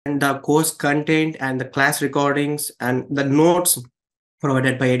and the course content and the class recordings and the notes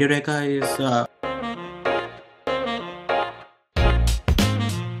provided by Edureka is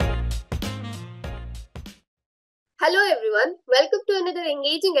Hello everyone, welcome to another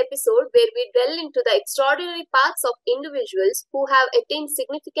engaging episode where we delve into the extraordinary paths of individuals who have attained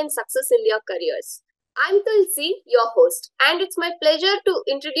significant success in their careers. I'm Tulsi, your host, and it's my pleasure to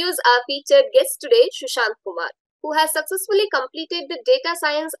introduce our featured guest today, SUSHANTH KUMAR, who has successfully completed the Data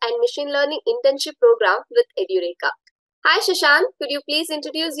Science and Machine Learning Internship program with Edureka. Hi SUSHANTH, could you please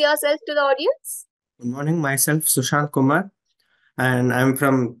introduce yourself to the audience? Good morning, myself SUSHANTH KUMAR, and I'm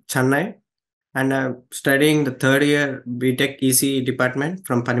from Chennai, and I'm studying the third year BTech EC department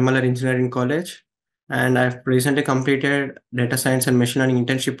from Panimalar Engineering College, and I've recently completed Data Science and Machine Learning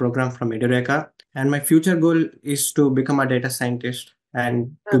Internship program from Edureka, and my future goal is to become a data scientist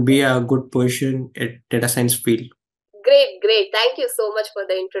and to be a good position at data science field. Great. Thank you so much for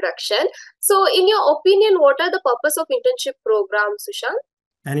the introduction. So, in your opinion, what are the purpose of internship program, Sushanth?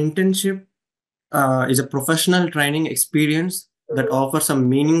 An internship is a professional training experience that offers some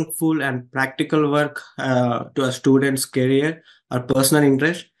meaningful and practical work to a student's career or personal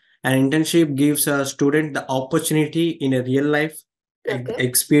interest. An internship gives a student the opportunity in a real life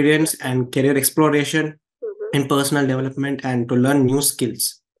experience and career exploration and personal development and to learn new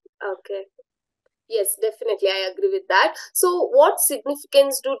skills. Okay. Yes, definitely. I agree with that. So, what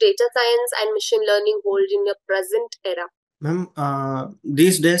significance do data science and machine learning hold in your present era? Ma'am,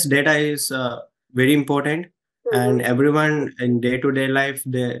 these days data is very important, and everyone in day-to-day life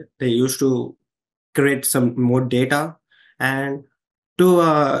they used to create some more data, and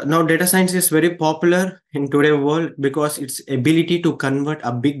now data science is very popular in today's world because its ability to convert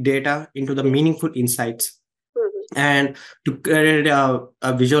a big data into the meaningful insights and to create a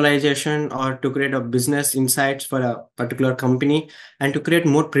visualization or to create a business insights for a particular company and to create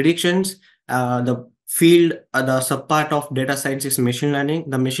more predictions. The field, the subpart of data science is machine learning.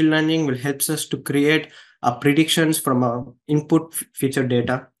 The machine learning will help us to create predictions from input feature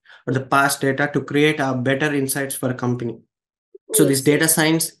data or the past data to create better insights for a company. So this data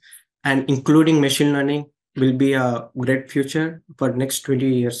science and including machine learning will be a great future for next 20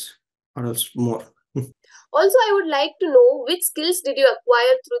 years or else more. Also, I would like to know which skills did you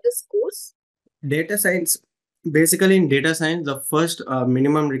acquire through this course? Data science. Basically, in data science, the first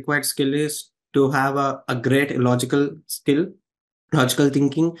minimum required skill is to have a great logical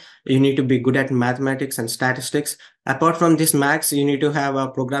thinking. You need to be good at mathematics and statistics. Apart from this maths, you need to have a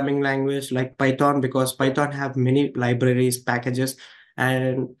programming language like Python, because Python have many libraries, packages,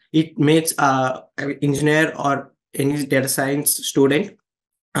 and it makes an engineer or any data science student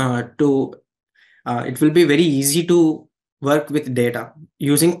it will be very easy to work with data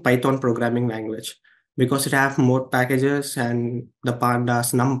using Python programming language because it have more packages and the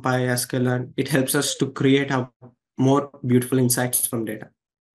pandas, NumPy, sklearn. It helps us to create a more beautiful insights from data.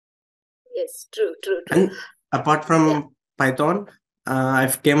 Yes, true. And apart from Python,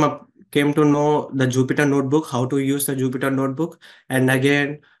 I've came to know the Jupyter Notebook, how to use the Jupyter Notebook, and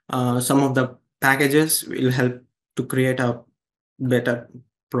again, some of the packages will help to create a better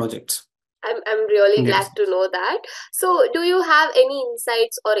projects. I'm really glad to know that. So, do you have any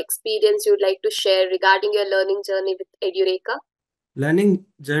insights or experience you'd like to share regarding your learning journey with Edureka? Learning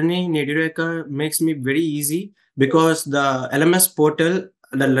journey in Edureka makes me very easy because the LMS portal,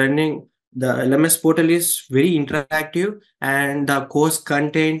 the LMS portal is very interactive, and the course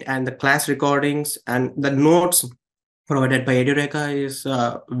content and the class recordings and the notes provided by Edureka is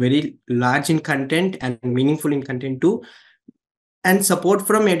very large in content and meaningful in content too. And support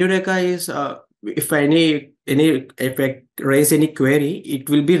from Edureka is if I raise any query, it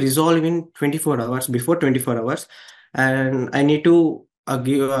will be resolved in 24 hours, before 24 hours. And I need to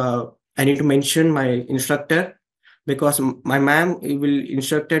mention my instructor, because my ma'am will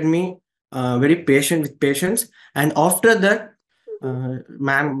instructed me very with patience. And after that,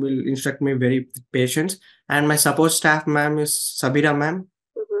 ma'am will instruct me very with patience. And my support staff ma'am is Sabira ma'am.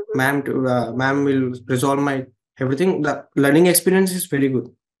 Ma'am will resolve my everything. The learning experience is very good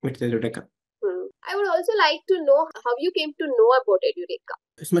with Edureka. I would also like to know how you came to know about Edureka.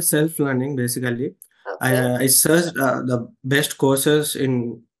 It's my self-learning, basically. I searched the best courses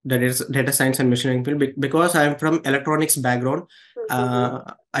in the data science and machine learning field because I'm from electronics background.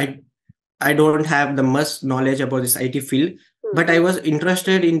 I don't have the much knowledge about this IT field, but I was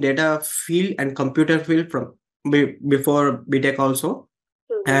interested in data field and computer field from before BTech also.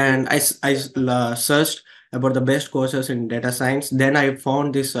 And I searched about the best courses in data science. Then I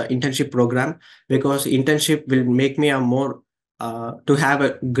found this internship program because internship will make me a more to have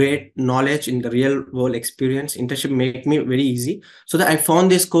a great knowledge in the real world experience. Internship make me very easy. So that I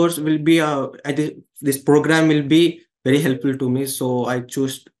found this course will be I think this program will be very helpful to me. So I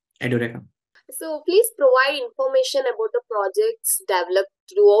choose Edureka. So please provide information about the projects developed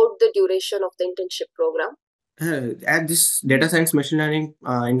throughout the duration of the internship program. At this data science machine learning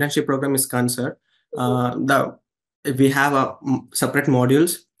internship program is concerned, we have a separate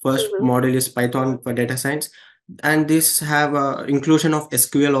modules. First module is Python for data science, and this have a inclusion of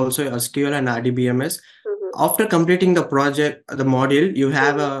SQL also, SQL and RDBMS. After completing the project, the module, you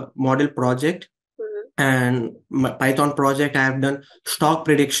have a model project, and my Python project I have done stock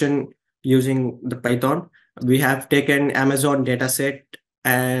prediction using the Python. We have taken Amazon dataset,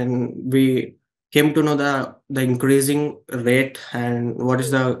 and we came to know the increasing rate and what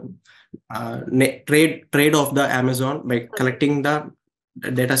is the trade of the Amazon by collecting the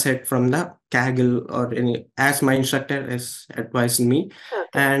data set from the Kaggle or any, as my instructor has advised me.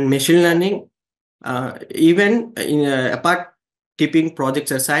 And machine learning, even in apart keeping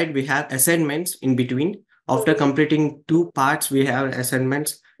projects aside, we have assignments in between. After completing 2 parts, we have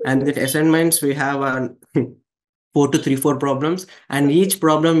assignments, and with assignments we have 4 problems, and each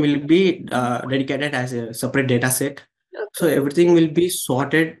problem will be dedicated as a separate data set. So everything will be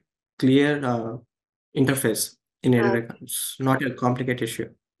sorted, clear interface in Edureka. It's not a complicated issue.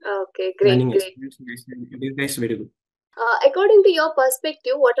 Okay, great. Edureka is very good. According to your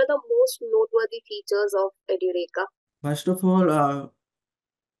perspective, what are the most noteworthy features of Edureka? First of all,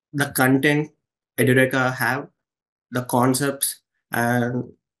 the content Edureka have, the concepts,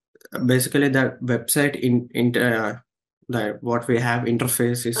 and basically the website the what we have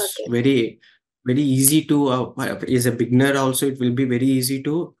interface is very easy to is a beginner also, it will be very easy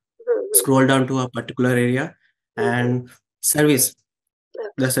to scroll down to a particular area. And service,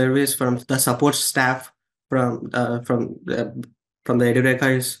 the service from the support staff from the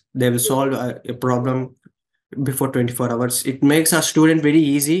Edureka is they will solve a problem before 24 hours. It makes our student very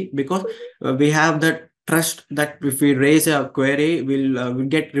easy because we have that trust that if we raise a query, we'll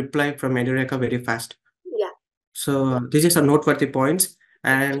get reply from Edureka very fast. So this is a noteworthy points.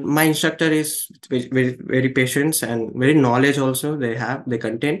 And my instructor is very patient and very knowledge also they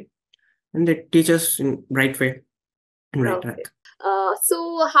contain, and they teach us in right way, in right track.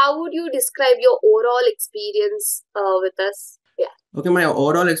 So how would you describe your overall experience with us? Okay, my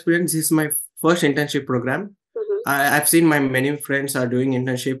overall experience is my first internship program. I've seen my many friends are doing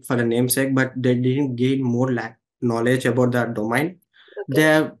internship for the namesake, but they didn't gain more knowledge about that domain.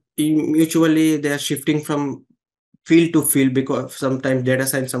 They're shifting from field to field because sometimes data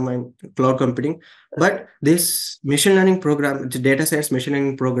science, sometimes cloud computing. But this machine learning program, the data science machine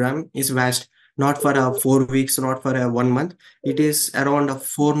learning program is vast, not for 4 weeks, not for 1 month. It is around a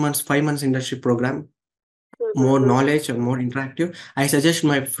 4 months, 5 months internship program. More knowledge and more interactive. I suggest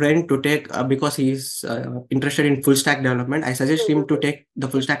my friend to take because he is interested in full stack development. I suggest him to take the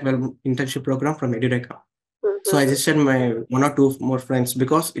full stack internship program from Edureka. So I suggested my 1 or 2 more friends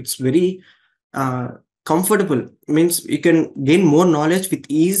because it's very comfortable. Means you can gain more knowledge with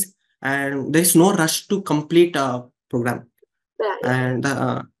ease, and there is no rush to complete a program. And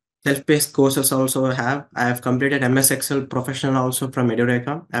self-paced courses also I have completed MS Excel professional also from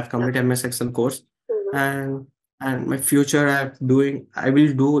Edureka. I have completed MS Excel course. And my future I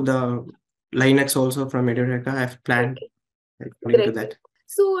will do the Linux also from Edureka. I have planned according to that.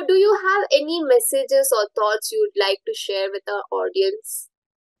 So do you have any messages or thoughts you'd like to share with our audience?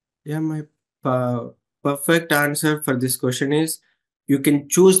 Yeah, my perfect answer for this question is you can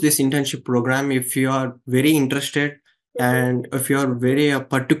choose this internship program if you are very interested and if you are very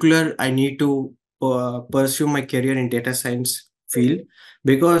particular. I need to pursue my career in data science field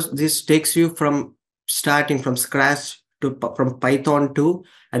because this takes you from starting from scratch to from Python to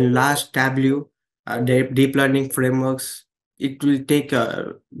and last Tableau, deep learning frameworks. It will take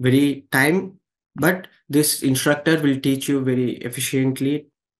a very time, but this instructor will teach you very efficiently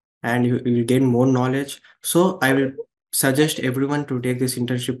and you will gain more knowledge. So I will suggest everyone to take this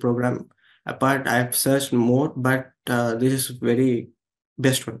internship program. Apart, I've searched more, but this is very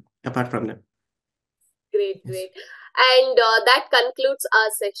best one apart from them. Great. And that concludes our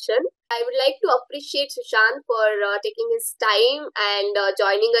session. I would like to appreciate Sushanth for taking his time and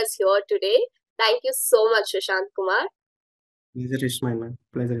joining us here today. Thank you so much, SUSHANTH Kumar. Pleasure is mine, man.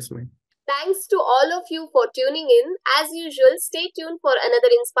 Pleasure is mine. Thanks to all of you for tuning in. As usual, stay tuned for another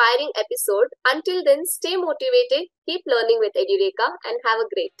inspiring episode. Until then, stay motivated, keep learning with Edureka, and have a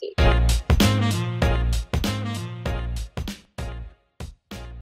great day.